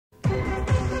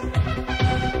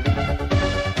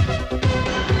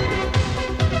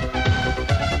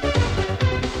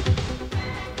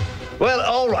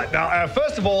All right, now,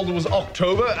 first of all, there was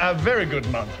October, a very good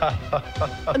month.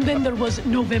 And then there was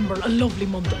November, a lovely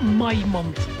month, my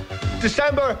month.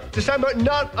 December,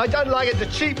 not, I don't like it, the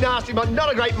cheap, nasty month,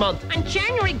 not a great month. And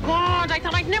January, God, I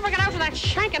thought I'd never get out of that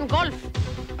shanking Gulf.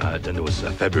 Then there was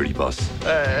February, boss.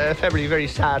 February, very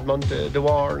sad month, the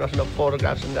war, not enough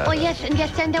photographs and that. Oh, yes, and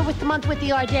yes, then there was the month with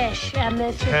the Ardèche.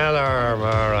 Tell her,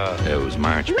 Mara. It was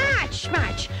March.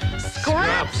 March.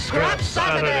 Scrap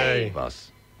Saturday. Boss.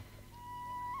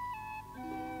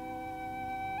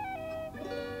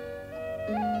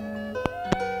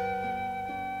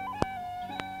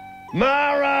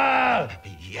 Mara!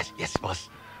 Yes, boss.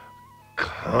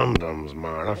 Condoms,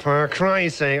 Mara, for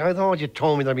Christ's sake. I thought you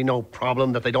told me there'd be no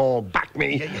problem, that they'd all back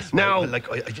me. Yes, now...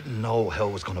 Like, I didn't know how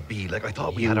it was going to be. Like, I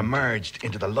thought we had emerged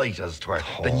into the light, as it were.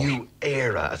 The new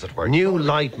era, as it were. New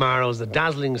light, Mara, is the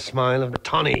dazzling smile of the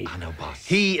Tony. I know, boss.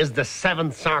 He is the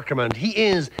seventh sacrament. He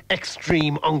is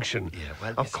extreme unction. Yeah,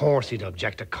 well... Of course he'd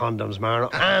object to condoms, Mara,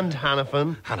 and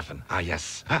Hannafin. Hannafin,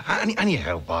 yes.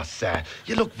 Anyhow, boss,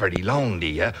 you look very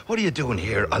lonely. What are you doing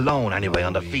here alone, anyway,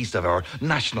 on the feast of our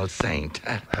national saint?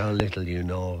 How little you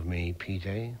know of me,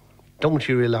 PJ. Don't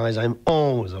you realise I'm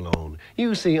always alone?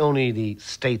 You see only the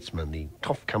statesman, the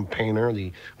tough campaigner,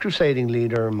 the crusading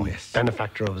leader,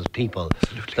 benefactor of his people.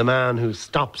 Absolutely. The man who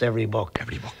stops every buck.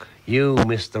 Every buck. You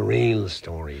miss the real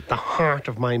story, the heart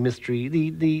of my mystery,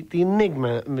 the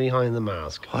enigma behind the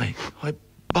mask. Why,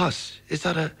 boss, is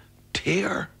that a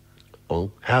tear?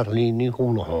 Oh, Kathleen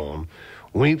Houlihan,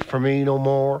 weep for me no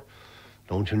more.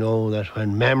 Don't you know that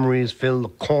when memories fill the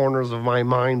corners of my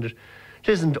mind, it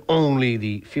isn't only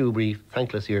the few brief,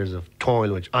 thankless years of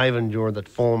toil which I've endured that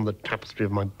form the tapestry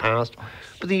of my past,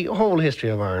 but the whole history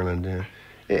of Ireland.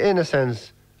 In a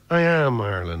sense, I am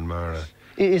Ireland, Mara.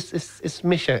 It's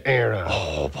Misha era.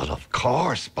 Oh, but of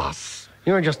course, boss.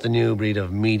 You're just a new breed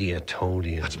of media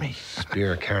toady. That's me.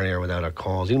 Spear carrier without a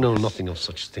cause. You know nothing of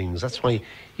such things. That's why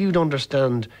you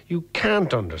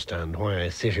can't understand why I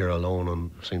sit here alone on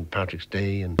St. Patrick's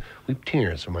Day and weep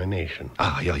tears for my nation.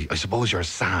 Yeah, I suppose you're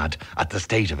sad at the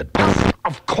state of it.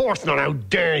 Of course not, how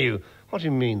dare you? What do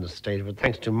you mean, the state of it?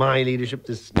 Thanks to my leadership,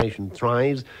 this nation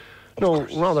thrives. No,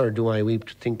 rather do I weep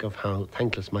to think of how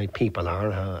thankless my people are,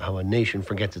 how a nation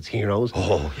forgets its heroes.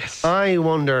 Oh, yes. I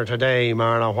wonder today,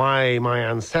 Marla, why my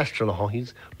ancestral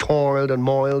hoys toiled and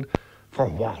moiled. For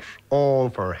what? All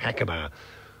for Hecuba.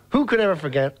 Who could ever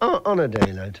forget, on a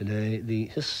day like today, the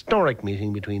historic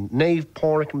meeting between Knave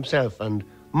Porrick himself and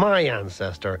my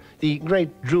ancestor, the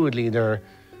great Druid leader,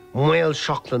 Moel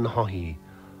Shocklan Hohi,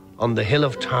 on the hill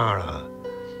of Tara.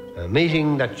 A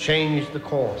meeting that changed the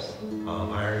course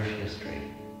of Irish history.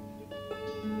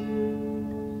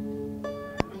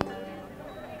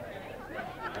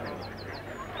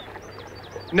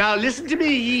 Now listen to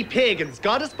me, ye pagans.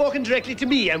 God has spoken directly to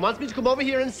me and wants me to come over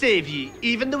here and save ye,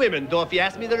 even the women, though if you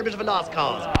ask me, they're a bit of a lost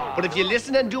cause. But if you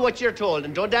listen and do what you're told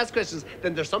and don't ask questions,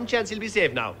 then there's some chance he'll be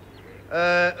saved now.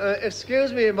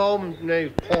 Excuse me a moment,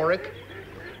 Knave Porrick.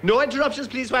 No interruptions,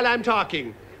 please, while I'm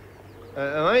talking.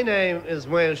 My name is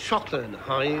Moel Shocklan.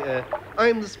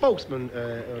 I'm the spokesman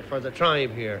for the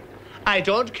tribe here. I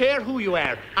don't care who you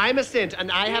are. I'm a saint and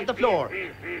I have the floor.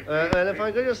 And if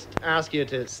I could just ask you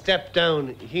to step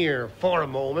down here for a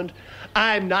moment.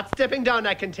 I'm not stepping down,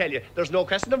 I can tell you. There's no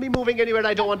question of me moving anywhere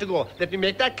I don't want to go. Let me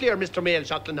make that clear, Mr. Moel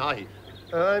Shocklan High.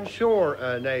 I'm sure,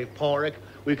 Knave Porrick,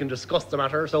 we can discuss the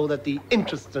matter so that the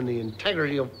interests and the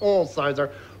integrity of all sides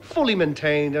are fully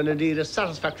maintained and indeed a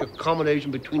satisfactory accommodation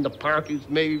between the parties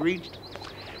may be reached.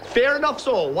 Fair enough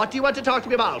so. What do you want to talk to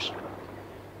me about?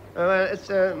 It's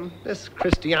this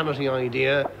Christianity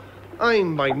idea.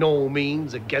 I'm by no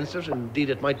means against it. Indeed,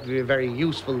 it might be a very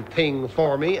useful thing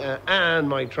for me and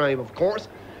my tribe, of course.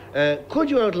 Could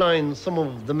you outline some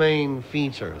of the main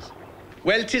features?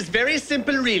 Well, 'tis very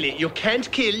simple, really. You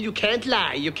can't kill, you can't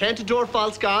lie, you can't adore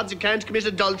false gods, you can't commit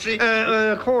adultery.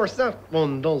 Of course, that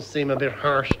one does seem a bit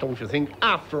harsh, don't you think?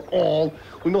 After all,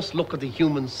 we must look at the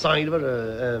human side of it.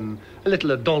 A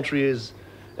little adultery is,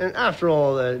 after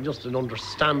all, just an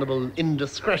understandable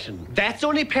indiscretion. That's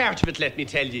only part of it, let me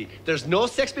tell you. There's no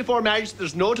sex before marriage,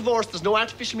 there's no divorce, there's no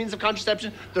artificial means of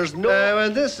contraception, there's no... Well,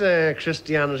 this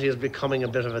Christianity is becoming a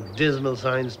bit of a dismal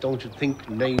science, don't you think,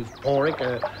 Knave Porrick?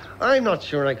 I'm not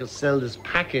sure I could sell this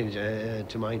package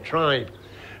to my tribe.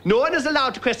 No one is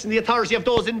allowed to question the authority of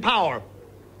those in power.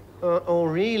 Oh,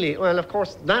 really? Well, of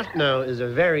course, that now is a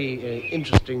very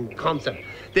interesting concept.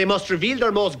 They must reveal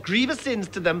their most grievous sins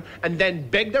to them and then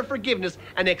beg their forgiveness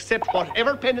and accept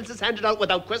whatever penance is handed out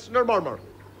without question or murmur.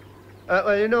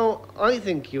 Well, you know, I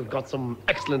think you've got some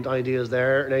excellent ideas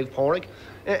there, Nave Porrick.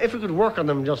 If we could work on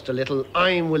them just a little,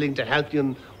 I'm willing to help you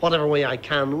in whatever way I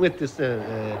can with this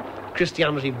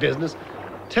Christianity business.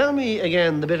 Tell me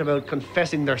again the bit about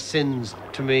confessing their sins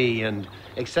to me and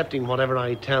accepting whatever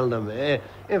I tell them,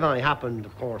 if I happened,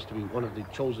 of course, to be one of the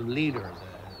chosen leaders.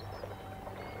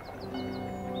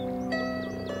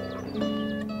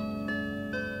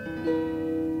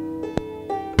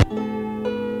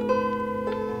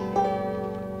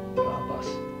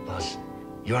 Boss,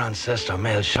 your ancestor,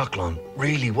 Mael Shocklan,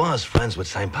 really was friends with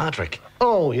St. Patrick.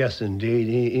 Oh, yes,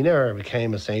 indeed. He never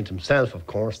became a saint himself, of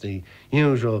course. The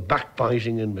usual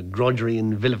backbiting and begrudgery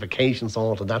and vilification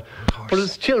sort of that. But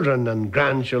his children and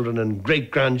grandchildren and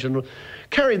great-grandchildren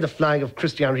carried the flag of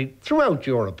Christianity throughout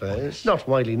Europe. It's not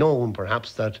widely known,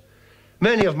 perhaps, that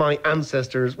many of my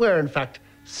ancestors were, in fact,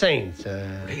 saints.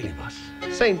 Really, boss?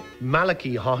 Saint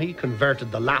Malachi Haughey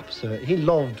converted the Lapps. He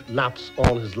loved Lapps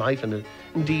all his life and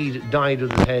indeed died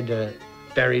with his head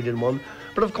buried in one.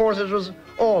 But of course it was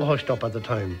all hushed up at the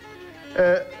time.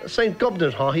 St.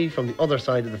 Gubnet Haughey, from the other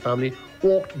side of the family,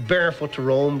 walked barefoot to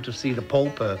Rome to see the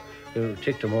Pope, who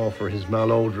ticked him off for his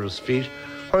malodorous feet,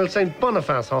 while St.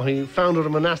 Boniface Haughey founded a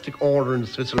monastic order in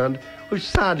Switzerland, which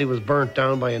sadly was burnt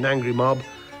down by an angry mob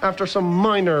after some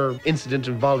minor incident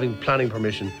involving planning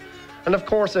permission. And of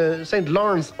course, St.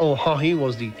 Lawrence O'Haughey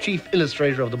was the chief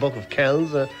illustrator of the Book of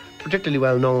Kells, particularly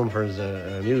well known for his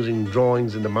amusing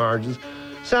drawings in the margins,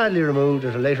 sadly removed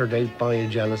at a later date by a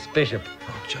jealous bishop.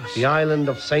 Oh, jealous. The island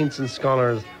of saints and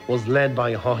scholars was led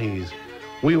by Haughey's.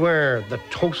 We were the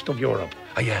toast of Europe.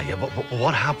 Yeah, but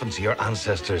what happened to your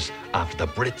ancestors after the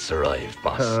Brits arrived,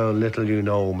 boss? Oh, little you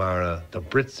know, Mara. The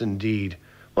Brits indeed.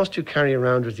 Must you carry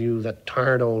around with you that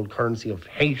tired old currency of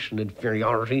hate and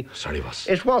inferiority? Sorry, boss.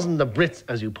 It wasn't the Brits,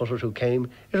 as you put it, who came.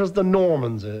 It was the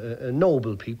Normans, a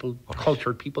noble people, a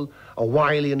cultured people, a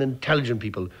wily and intelligent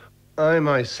people. I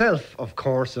myself, of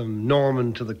course, am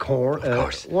Norman to the core. Of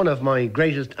course. One of my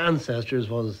greatest ancestors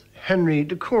was Henry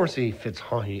de Courcy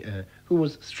Fitzhaughey, who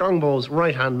was Strongbow's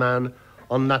right-hand man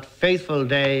on that fateful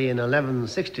day in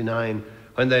 1169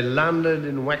 when they landed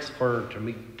in Wexford to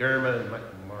meet Dermot and McLynn.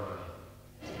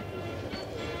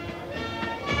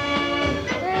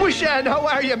 Wishan, how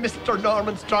are you, Mr.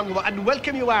 Norman Strongbow? And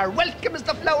welcome you are. Welcome as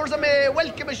the flowers of May.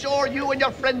 Welcome ashore, you and your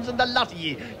friends and the lot of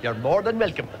ye. You're more than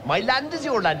welcome. My land is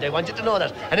your land, I want you to know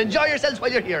that. And enjoy yourselves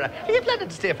while you're here. Are you planning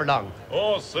to stay for long?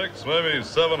 Oh, 6, maybe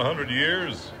 700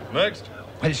 years. Next.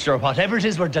 Well, sure, whatever it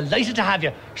is, we're delighted to have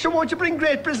you. Sure, won't you bring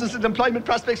great business and employment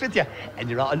prospects with you? And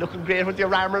you're all looking great with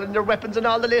your armour and your weapons and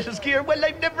all the latest gear. Well,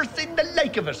 I've never seen the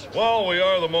like of it. Well, we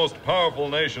are the most powerful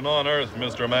nation on earth,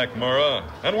 Mr. McMurrough.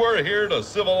 And we're here to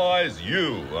civilize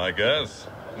you, I guess.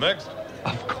 Next.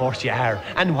 Of course you are.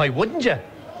 And why wouldn't you?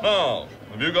 Now,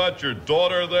 have you got your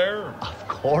daughter there? Of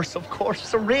course.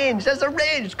 It's arranged. It's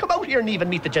arranged. Come out here and even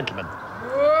meet the gentleman.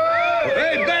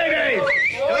 Hey, baby!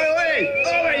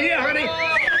 Over here, honey!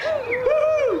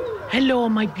 Hello,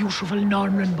 my beautiful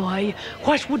Norman boy.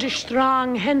 What would a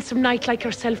strong, handsome knight like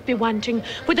yourself be wanting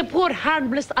with a poor,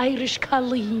 harmless Irish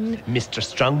Pauline? Mr.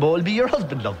 Strongbow will be your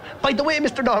husband, love. By the way,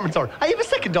 Mr. Norman, sir, I have a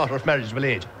second daughter of marriageable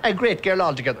age. A great girl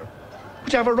altogether.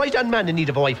 Would you have a right-hand man in need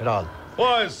of a wife at all?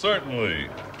 Why, certainly.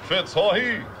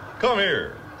 Fitzhaughey, come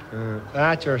here.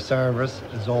 At your service,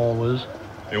 as always.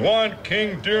 You want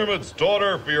King Dermot's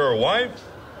daughter for your wife?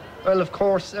 Well, of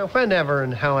course, whenever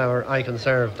and however I can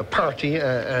serve the party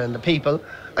and the people,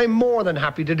 I'm more than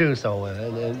happy to do so.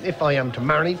 And if I am to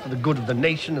marry for the good of the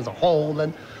nation as a whole,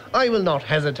 then I will not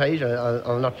hesitate.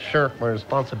 I'll not shirk my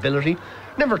responsibility,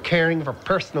 never caring for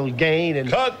personal gain in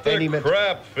Cut the any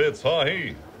crap,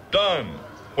 Fitzhaughey. Done.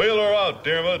 Wheel her out,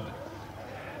 Dermot.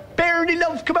 Barney,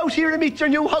 love, come out here and meet your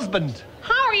new husband.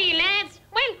 How are you, lads?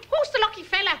 Well, who's the lucky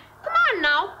fella? Come on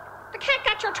now. The cat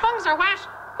got your tongues or what?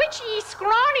 Which of ye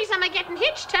scrawnies am I getting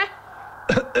hitched to?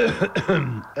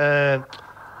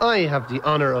 I have the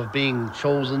honour of being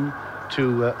chosen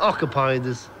to occupy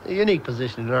this unique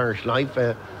position in Irish life,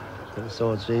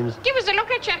 so it seems. Give us a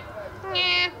look at you.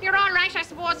 Yeah, you're all right, I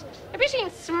suppose. A bit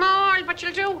small, but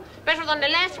you'll do. Better than the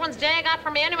last ones they got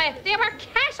from me anyway. They were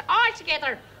cat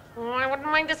altogether. Oh, I wouldn't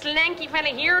mind this lanky fella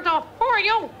here, though. Who are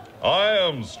you? I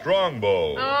am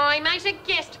Strongbow. Oh, I might have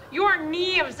guessed. You're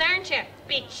Neves, aren't you?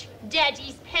 Bitch.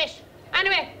 Daddy's pet.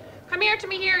 Anyway, come here to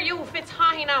me here, you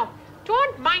Fitzhaughey now.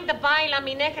 Don't mind the bile on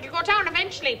me neck. It'll go down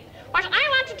eventually. What I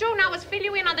want to do now is fill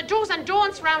you in on the do's and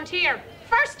don'ts round here.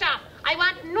 First off, I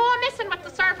want no messing with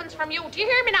the servants from you. Do you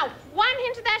hear me now? One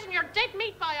hint of that and you're dead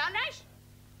meat, boy, all right?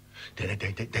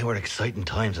 They were exciting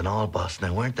times and all, boss,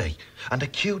 now, weren't they? And the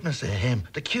cuteness of him,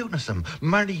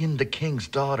 marrying the king's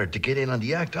daughter to get in on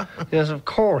the act, huh? Yes, of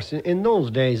course. In those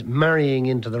days, marrying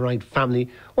into the right family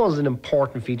was an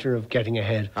important feature of getting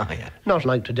ahead. Oh, yeah. Not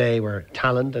like today, where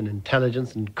talent and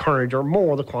intelligence and courage are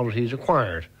more the qualities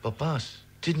required. But, boss,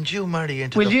 didn't you marry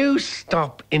into Will you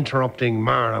stop interrupting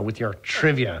Mara with your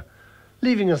trivia?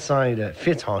 Leaving aside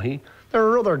Fitzhaughey, there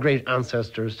are other great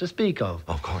ancestors to speak of.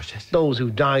 Of course, yes. Those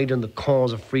who died in the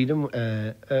cause of freedom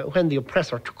when the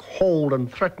oppressor took hold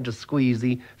and threatened to squeeze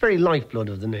the very lifeblood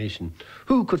of the nation.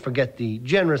 Who could forget the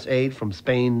generous aid from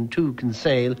Spain to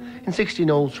Kinsale in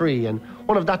 1603 and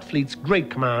one of that fleet's great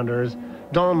commanders,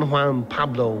 Don Juan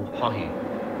Pablo Haughey?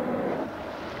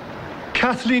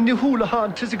 Kathleen ni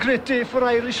Houlihan, 'tis a great day for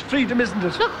Irish freedom, isn't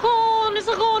it?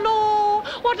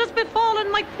 What has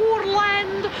befallen my poor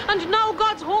land? And now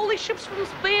God's holy ships from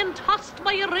Spain tossed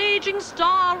by a raging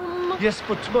storm. Yes,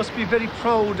 but you must be very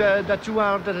proud that you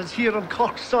are, that it's here on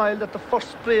Cork soil that the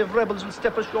first brave rebels will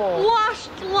step ashore.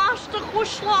 Lashed, the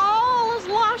hushla, all is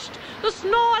lashed. The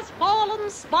snow has fallen,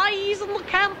 spies in the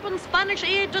camp and Spanish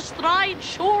aid destroyed,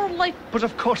 surely. But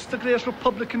of course the great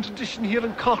Republican tradition here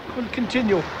in Cork will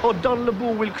continue. Don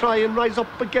Lebeau will cry and rise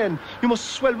up again. You must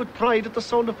swell with pride at the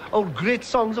sound of our great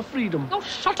songs of freedom. Oh,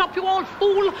 shut up, you old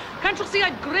fool. Can't you see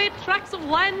I've great tracts of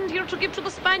land here to give to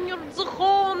the Spaniards?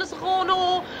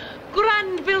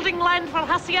 Grand building land for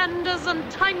haciendas and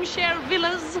timeshare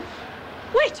villas.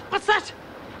 Wait, what's that?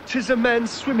 'Tis a man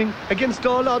swimming against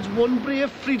all odds, one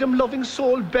brave freedom-loving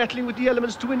soul battling with the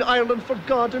elements to win Ireland for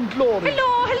God and glory.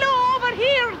 Hello, over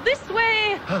here, this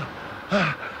way.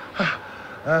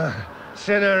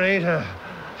 Senorita,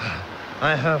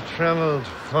 I have travelled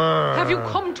far. Have you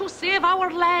come to save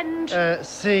our land?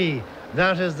 See,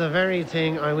 that is the very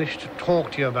thing I wish to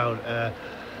talk to you about.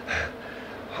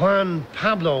 Juan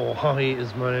Pablo Haughey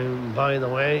is my name, by the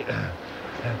way.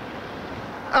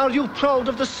 Are you proud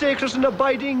of the sacred and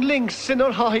abiding links,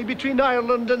 Sinner Haughey, between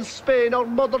Ireland and Spain? Our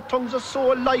mother tongues are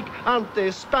so alike, aren't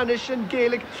they? Spanish and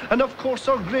Gaelic. And of course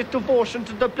our great devotion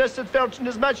to the Blessed Virgin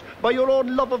is matched by your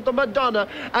own love of the Madonna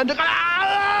and...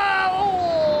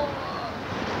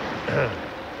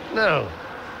 Now,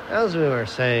 as we were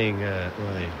saying,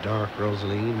 my dark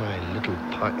Rosalie, my little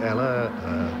Ella,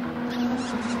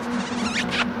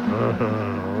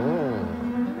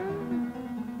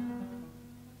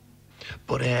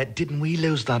 But didn't we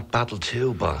lose that battle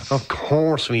too, boss? Of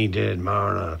course we did,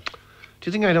 Marna. Do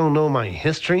you think I don't know my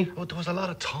history? Well, there was a lot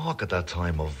of talk at that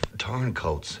time of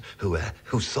turncoats who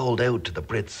sold out to the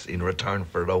Brits in return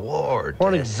for an award.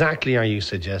 What exactly are you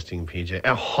suggesting, PJ?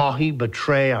 A Haughey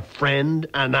betray a friend,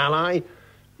 an ally?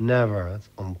 Never. That's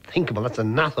unthinkable. That's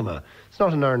anathema. It's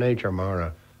not in our nature,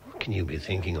 Mara. What can you be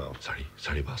thinking of? Sorry,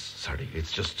 boss. Sorry.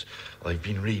 It's just, I've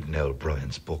been reading Al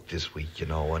Bryan's book this week, you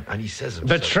know, and he says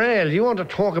himself... Betrayal? You want to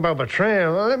talk about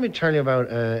betrayal? Well, let me tell you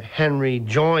about Henry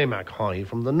Joy McHaughey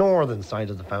from the northern side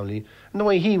of the family and the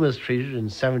way he was treated in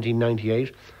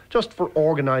 1798 just for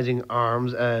organising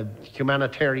arms,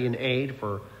 humanitarian aid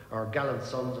for our gallant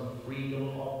sons of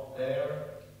freedom up there.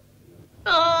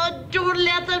 Oh, don't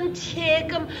let them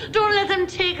take him. Don't let them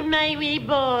take my wee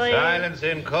boy. Silence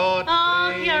in court,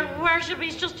 Oh, please. your worship,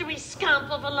 he's just a wee scamp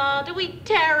of a lad, a wee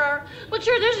terror. But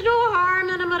sure, there's no harm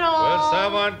in him at all. Will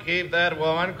someone keep that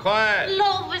woman quiet?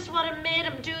 Love is what had made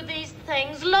him do these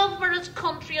things. Love for his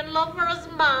country and love for his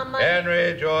mama.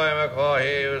 Henry Joy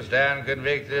McHaughey will stand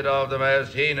convicted of the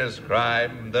most heinous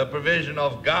crime, the provision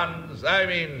of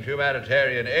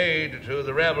humanitarian aid to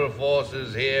the rebel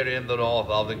forces here in the north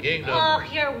of the kingdom. Oh,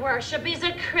 your worship, he's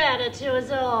a credit to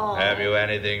us all. Have you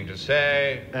anything to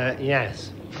say?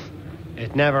 Yes.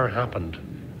 It never happened.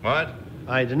 What?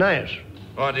 I deny it.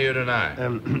 What do you deny?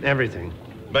 Everything.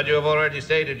 But you have already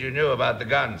stated you knew about the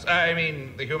guns.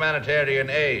 The humanitarian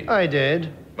aid. I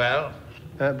did. Well?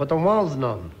 But there was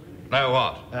none. Now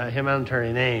what?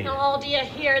 Humanitarian aid. Oh, do you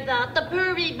hear that? The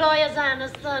poor wee boy is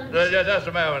innocent. Just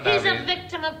a moment now. He's a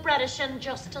victim of British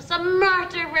injustice, a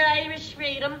martyr for Irish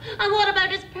freedom. And what about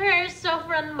his poor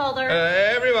suffering mother?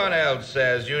 Everyone else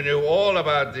says you knew all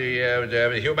about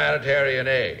the humanitarian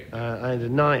aid. I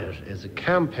deny it. It's a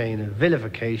campaign of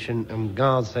vilification and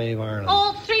God save Ireland.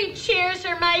 All three cheers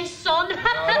for my son.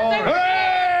 Hey!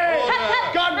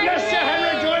 God bless you,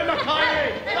 Henry Joy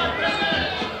McHaughey! God bless you!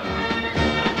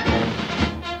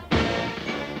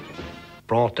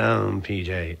 Brought down,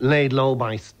 PJ. Laid low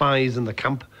by spies in the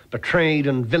camp, betrayed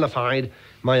and vilified.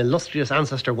 My illustrious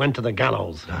ancestor went to the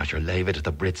gallows. Ah, sure, leave it to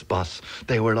the Brits, boss.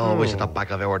 They were always at the back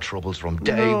of our troubles from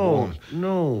day one.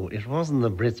 No, it wasn't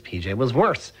the Brits, PJ. It was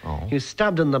worse. Oh. He was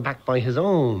stabbed in the back by his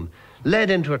own.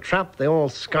 Led into a trap, they all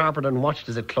scarpered and watched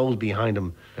as it closed behind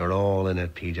him. They were all in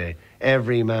it, PJ.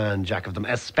 Every man, Jack of them,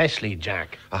 especially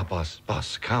Jack. Ah,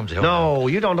 boss, calm down. No,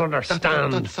 you don't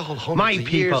understand. That's all hundreds my of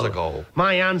people, years ago.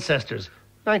 My ancestors.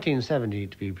 1970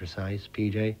 to be precise,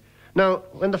 PJ. Now,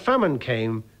 when the famine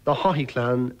came, the Haughey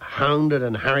clan, hounded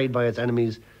and harried by its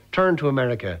enemies, turned to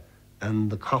America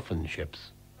and the coffin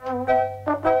ships.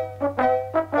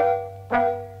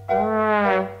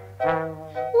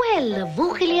 Well,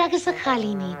 vocally agus a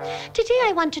chalini. Today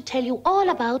I want to tell you all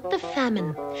about the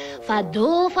famine.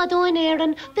 Fado in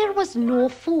Erin, there was no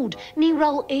food, ni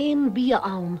raw ein bia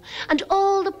aun, and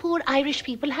all the poor Irish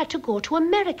people had to go to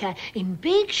America in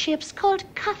big ships called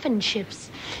coffin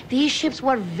ships. These ships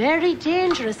were very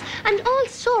dangerous, and all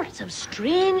sorts of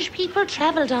strange people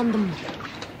travelled on them.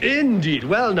 Indeed.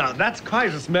 Well, now, that's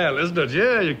quite a smell, isn't it?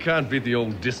 Yeah, you can't beat the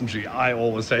old dysentery, I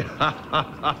always say.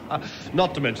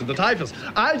 Not to mention the typhus.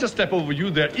 I'll just step over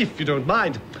you there, if you don't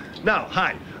mind. Now,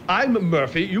 hi. I'm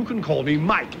Murphy. You can call me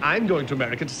Mike. I'm going to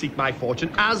America to seek my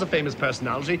fortune as a famous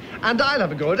personality, and I'll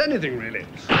have a go at anything, really.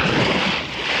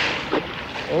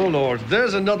 Oh, Lord,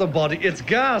 there's another body. It's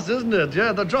gas, isn't it?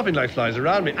 Yeah, they're dropping like flies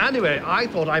around me. Anyway, I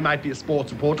thought I might be a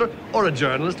sports reporter or a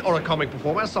journalist or a comic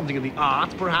performer, something in the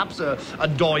arts, perhaps, a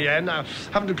doyen. I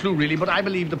haven't a clue, really, but I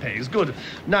believe the pay is good.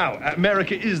 Now,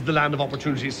 America is the land of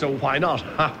opportunity, so why not?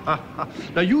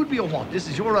 Now, you'd be a what?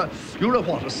 You're a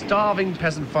what? A starving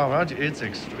peasant farmer, aren't you? It's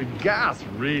extreme gas,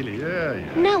 really,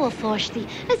 yeah. Now, unfortunately,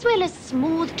 as well as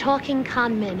smooth-talking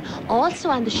con men, also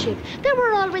on the ship, there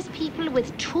were always people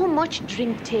with too much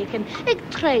drink taken,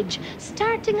 Trudge,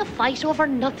 starting a fight over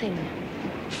nothing.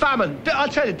 Famine. I'll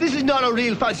tell you, this is not a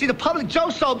real famine. See, the public, Joe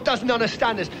Soap doesn't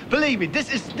understand this. Believe me,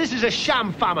 this is a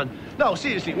sham famine. No,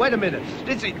 seriously, wait a minute.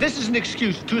 This is an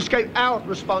excuse to escape our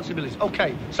responsibilities.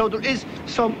 Okay, so there is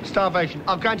some starvation.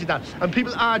 I'll grant you that. And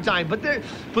people are dying, but there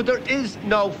is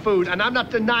no food. And I'm not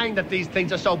denying that these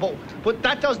things are so, but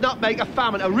that does not make a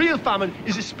famine. A real famine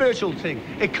is a spiritual thing.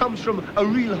 It comes from a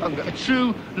real hunger, a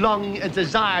true longing, a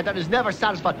desire that is never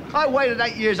satisfied. I waited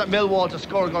 8 years at Millwall to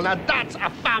score a goal. Now that's a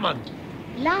famine.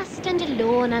 Lost and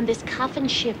alone on this coffin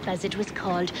ship, as it was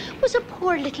called, was a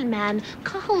poor little man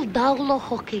called Dowlo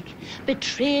Huckig,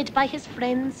 betrayed by his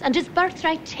friends and his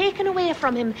birthright taken away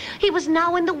from him. He was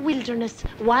now in the wilderness,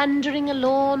 wandering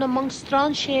alone amongst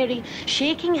Stransherry,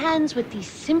 shaking hands with these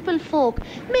simple folk,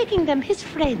 making them his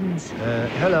friends.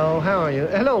 Hello, how are you?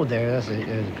 Hello there, that's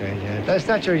great, yeah.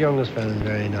 That's your youngest fellow,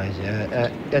 very nice,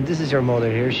 yeah. And this is your mother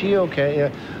here, is she okay?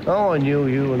 Yeah. Oh, I knew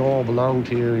you and all belonged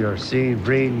to you, your seed,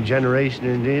 breed and generation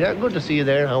indeed. Good to see you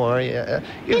there, how are you?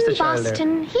 In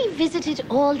Boston, he visited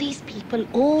all these people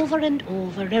over and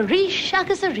over, a rish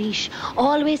agus a rish.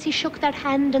 Always he shook their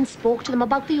hand and spoke to them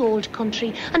about the old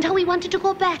country and how he wanted to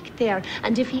go back there,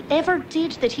 and if he ever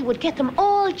did, that he would get them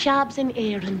all jobs in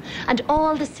Erin. And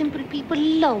all the simple people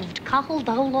loved Cathal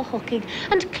Dowlo Huckig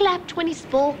and clapped when he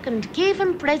spoke and gave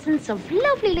him presents of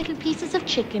lovely little pieces of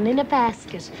chicken in a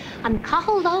basket. And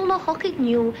Cathal Dowlo Huckig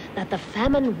knew that the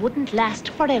famine wouldn't last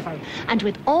forever, and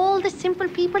with all the simple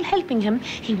people helping him,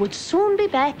 he would soon be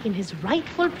back in his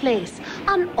rightful place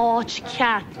on Och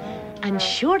Cart. And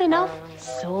sure enough,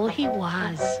 so he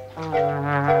was.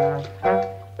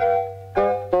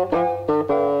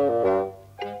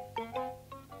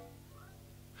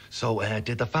 So,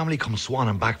 did the family come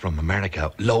swanning back from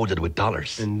America loaded with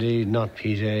dollars? Indeed not,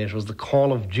 PJ. It was the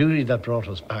call of duty that brought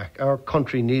us back. Our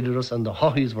country needed us and the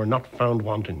Haughey's were not found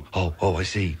wanting. Oh, I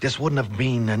see. This wouldn't have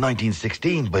been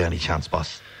 1916 by any chance,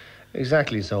 boss?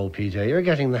 Exactly so, PJ. You're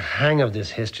getting the hang of this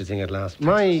history thing at last.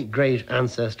 My great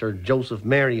ancestor, Joseph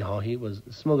Mary Haughey, was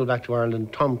smuggled back to Ireland in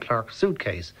Tom Clark's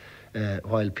suitcase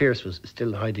while Pierce was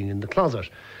still hiding in the closet.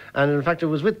 And in fact, it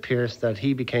was with Pierce that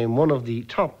he became one of the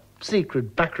top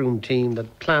secret backroom team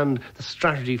that planned the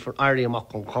strategy for Iria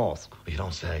Mockle Cause. You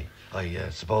don't say. I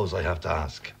suppose I have to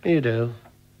ask. You do.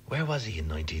 Where was he in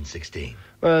 1916?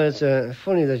 Well, it's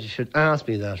funny that you should ask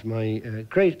me that. My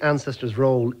great ancestor's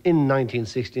role in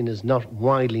 1916 is not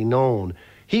widely known.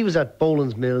 He was at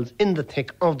Boland's Mills in the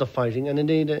thick of the fighting and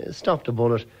indeed stopped a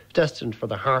bullet destined for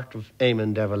the heart of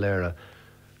Eamon de Valera.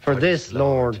 For this,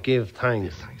 Lord, give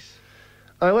thanks. Give thanks.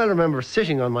 I well remember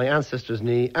sitting on my ancestor's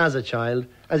knee as a child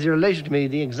as he related to me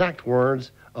the exact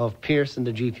words of Pierce and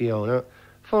the GPO. Now,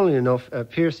 funnily enough,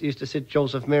 Pierce used to sit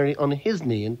Joseph Mary on his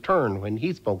knee in turn when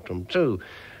he spoke to him too,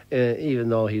 even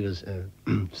though he was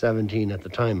 17 at the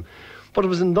time. But it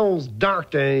was in those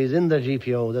dark days in the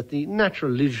GPO that the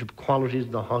natural leadership qualities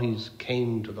of the Hoys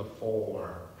came to the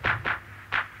fore.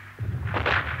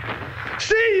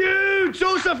 See you,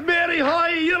 Joseph Mary Hoy,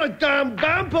 you're a damn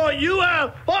vampire, you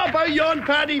are. What about yon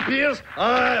Paddy Pierce?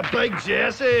 Ah, big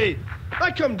Jesse.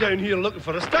 I come down here looking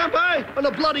for a stamp, on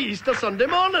a bloody Easter Sunday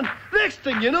morning. Next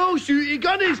thing you know, shooty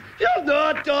gunnies, you're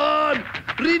not done.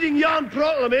 Reading yon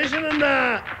proclamation and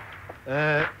that.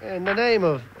 In the name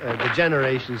of the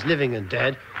generations living and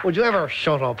dead, would you ever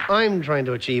shut up? I'm trying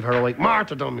to achieve heroic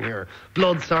martyrdom here,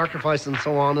 blood sacrifice and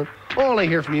so on, and all I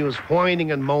hear from you is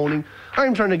whining and moaning.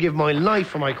 I'm trying to give my life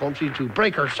for my country to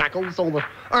break her shackles so that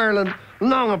Ireland,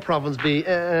 long a province, be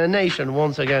a nation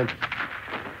once again.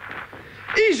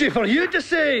 Easy for you to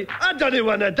say. I don't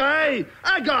want to die.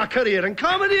 I got a career in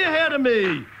comedy ahead of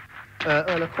me.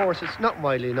 Well, of course, it's not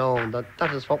widely known that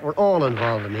that is what we're all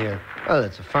involved in here. Well,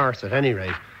 it's a farce at any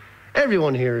rate.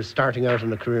 Everyone here is starting out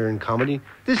on a career in comedy.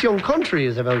 This young country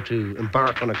is about to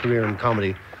embark on a career in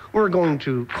comedy. We're going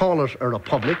to call it a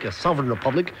republic, a sovereign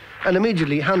republic, and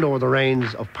immediately hand over the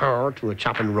reins of power to a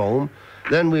chap in Rome.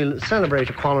 Then we'll celebrate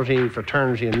equality,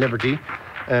 fraternity and liberty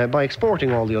by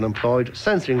exporting all the unemployed,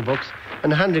 censoring books,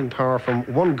 and handing power from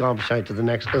one gobshite to the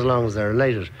next as long as they're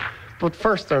related. But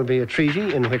first there'll be a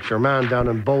treaty in which your man down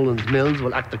in Boland's Mills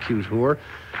will act the cute whore,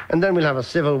 and then we'll have a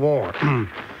civil war.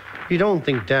 You don't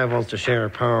think Dev wants to share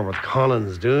power with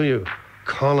Collins, do you?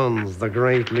 Collins, the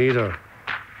great leader.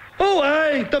 Oh,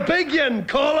 aye, the big yen,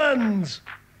 Collins.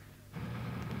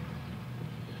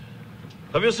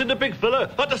 Have you seen the big fella?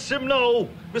 At the sim now.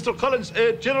 Mr. Collins,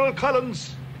 General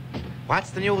Collins. What's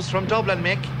the news from Dublin,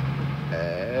 Mick?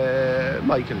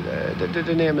 Michael.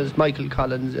 The name is Michael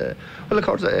Collins. Well, of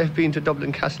course, I've been to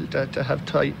Dublin Castle to have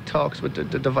talks with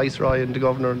the Viceroy and the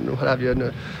Governor and what have you.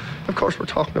 And, of course, we're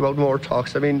talking about more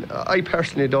talks. I mean, I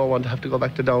personally don't want to have to go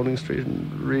back to Downing Street and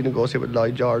renegotiate with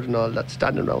Lloyd George and all that,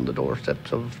 standing around the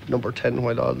doorsteps of number 10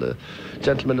 while all the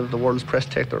gentlemen of the world's press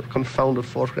take their confounded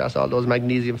photographs, all those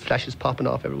magnesium flashes popping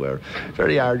off everywhere.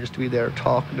 Very hard just to be there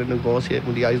talking and negotiating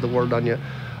with the eyes of the world on you.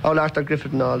 All Arthur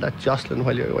Griffith and all that jostling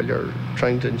while you're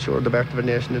trying to ensure the birth of a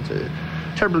nation. It's a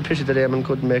terrible pity that Eamon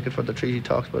couldn't make it for the treaty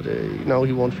talks, but now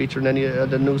he won't feature in any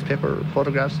of the newspaper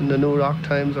photographs in the New York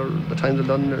Times or the Times of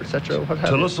London, etc.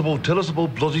 Tell us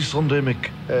about Bloody Sunday,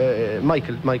 Mick.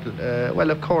 Michael.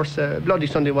 Well, of course, Bloody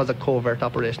Sunday was a covert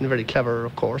operation, very clever,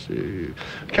 of course.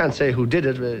 Can't say who did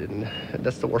it.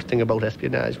 That's the worst thing about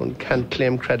espionage. One can't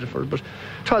claim credit for it, but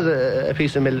it was a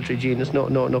piece of military genius,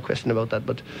 no question about that.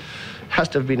 But has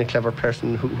to have been a clever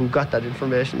person who got that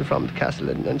information from the castle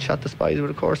and shot the spies. But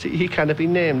of course he can't have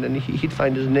been named, and he'd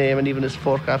find his name and even his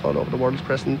photograph all over the world's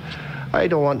press, and I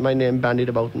don't want my name bandied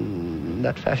about in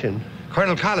that fashion.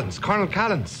 Colonel Collins. General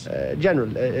Collins.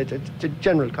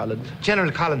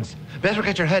 General Collins, better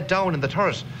get your head down in the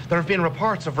turret. There have been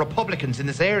reports of Republicans in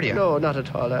this area. No, not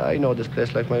at all. I know this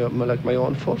place like my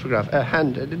own photograph.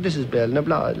 This is Bell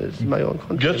Nabla. This is my own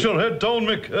country. Get your head down,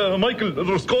 Mick. Michael,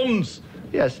 there's guns.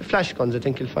 Yes, flash guns. I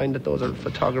think you'll find that those are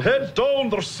photographers. Head down,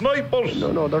 they're snipers.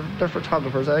 No, they're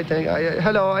photographers, I think. I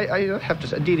have to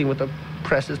say, dealing with the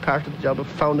press is part of the job of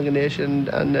founding a nation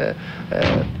and...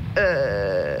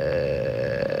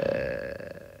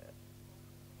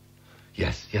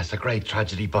 Yes, a great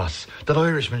tragedy, boss. That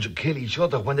Irishmen should kill each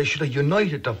other when they should have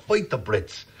united to fight the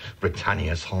Brits.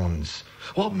 Britannia's Huns.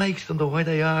 What makes them the way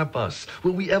they are, boss?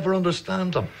 Will we ever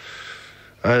understand them?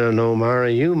 I don't know, Mara,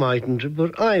 you mightn't,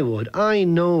 but I would. I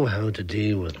know how to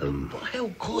deal with them. Well,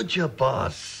 how could you,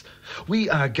 boss? We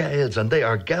are Gaels and they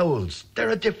are Gowls. They're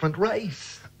a different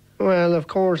race. Well, of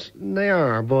course, they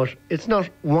are, but it's not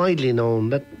widely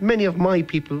known that many of my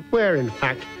people were, in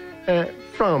fact,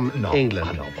 from England.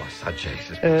 I know, boss.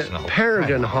 Jesus,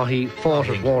 Peregrine Haughey fought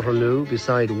at Waterloo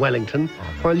beside Wellington,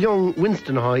 while young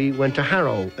Winston Haughey went to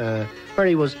Harrow, where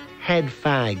he was head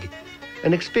fag.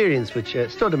 An experience which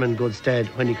stood him in good stead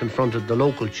when he confronted the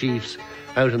local chiefs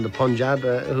out in the Punjab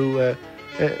who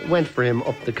went for him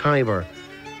up the Khyber.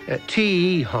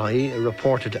 T.E. Haughey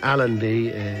reported to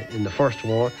Allenby in the First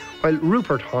War, while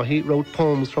Rupert Haughey wrote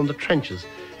poems from the trenches,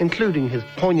 including his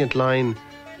poignant line,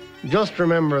 "Just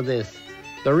remember this,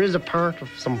 there is a part of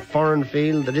some foreign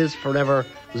field that is forever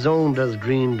zoned as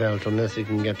Greenbelt unless you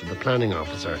can get to the planning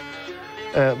officer."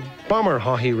 Bomber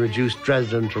Haughey reduced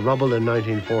Dresden to rubble in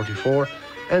 1944,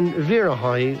 and Vera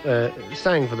Haughey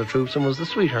sang for the troops and was the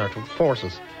sweetheart of the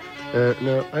forces.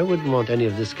 Now, I wouldn't want any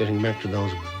of this getting back to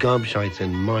those gobshites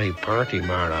in my party,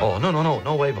 Mara. Oh,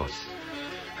 no way, boss.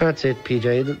 That's it,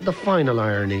 PJ, the final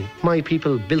irony. My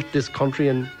people built this country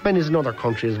and many's another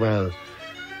country as well.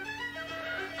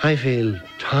 I feel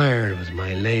tired with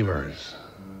my labours.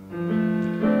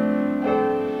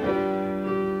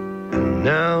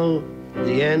 Now,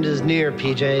 the end is near,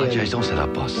 PJ. Oh, Jay, don't say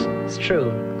that, boss. It's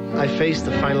true. I face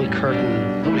the final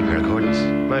curtain. Lovely pair of curtains.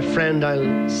 My friend,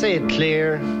 I'll say it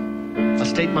clear. I'll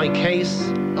state my case,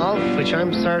 of which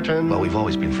I'm certain. Well, we've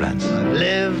always been friends. I've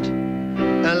lived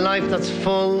a life that's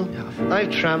full. Yeah.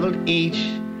 I've travelled each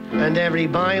and every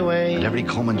byway. And every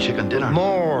common chicken dinner.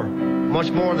 More, much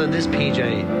more than this,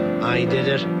 PJ. I did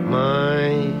it my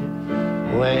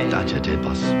way. That you did,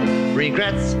 boss.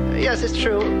 Regrets? Yes, it's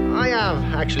true. I have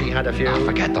actually had a few.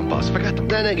 Forget them, boss. Forget them.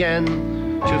 Then again,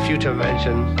 too few to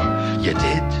mention. You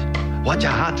did what you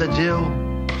had to do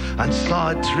and saw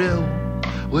it through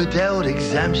without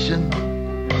exemption.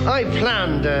 I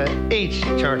planned each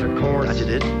charted course. That you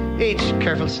did. Each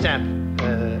careful step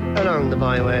along the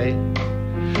byway.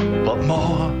 But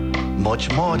more,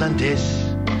 much more than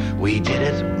this, we did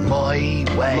it my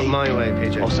way. My way,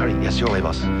 PJ. Oh, sorry. Yes, your way,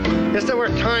 boss. Yes, there were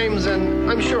times, and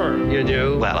I'm sure you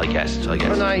knew. Well, I guessed.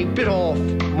 When I bit off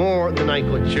more than I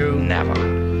could chew. Never.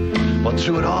 But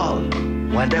through it all,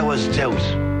 when there was doubt,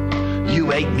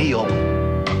 you ate me up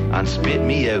and spit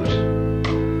me out.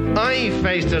 I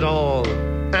faced it all,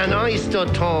 and I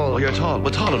stood tall. Oh, you're tall.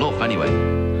 Well, tall enough, anyway.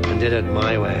 And did it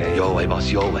my way. Your way, boss,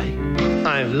 your way.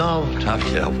 I've loved. Have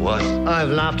you, what? I've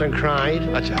laughed and cried.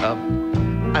 That you have.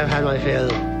 I've had my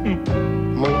fill.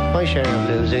 My share of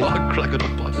losing. Oh, crack it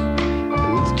up, boss.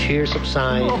 And tears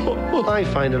subside. I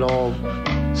find it all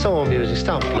so amusing.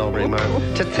 Stop blubbering,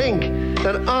 man. To think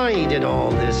that I did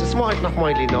all this. It's not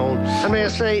widely known. And may I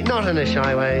say, not in a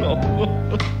shy way.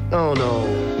 Oh, no.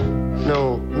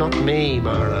 No, not me,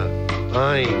 Mara.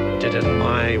 I did it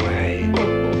my way.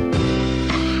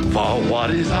 For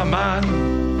what is a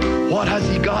man? What has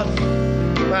he got?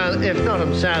 Well, if not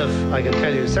himself, I can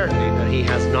tell you certainly that he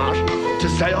has not. To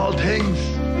say all things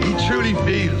he truly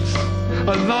feels,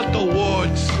 and not the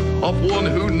words of one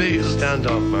who kneels. Stand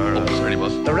up, Mara. Oh, sorry,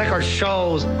 boss. The record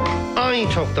shows I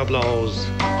took the blows.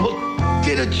 But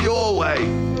did it your way.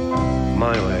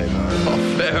 My way, Mara.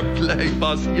 Oh, fair play,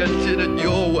 boss. You did it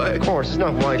your way. Of course, it's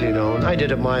not widely known. I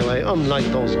did it my way, unlike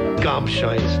those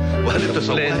gobshites. Well, if there's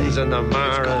a way, McLynns and the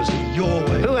Maras. Your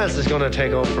way. Who else is going to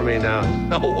take up for me now?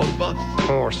 No one, boss. Of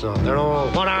course not. They're all...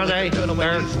 What are they? They're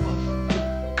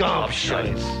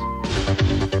gobshites.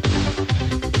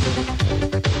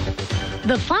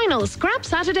 The final Scrap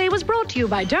Saturday was brought to you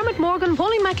by Dermot Morgan,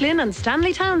 Pauline McLynn and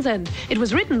Stanley Townsend. It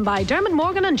was written by Dermot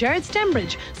Morgan and Gerry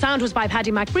Stembridge. Sound was by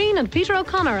Paddy McBreen and Peter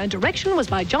O'Connor, and direction was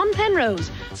by John Penrose.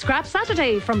 Scrap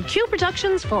Saturday from Q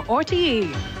Productions for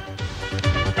RTE.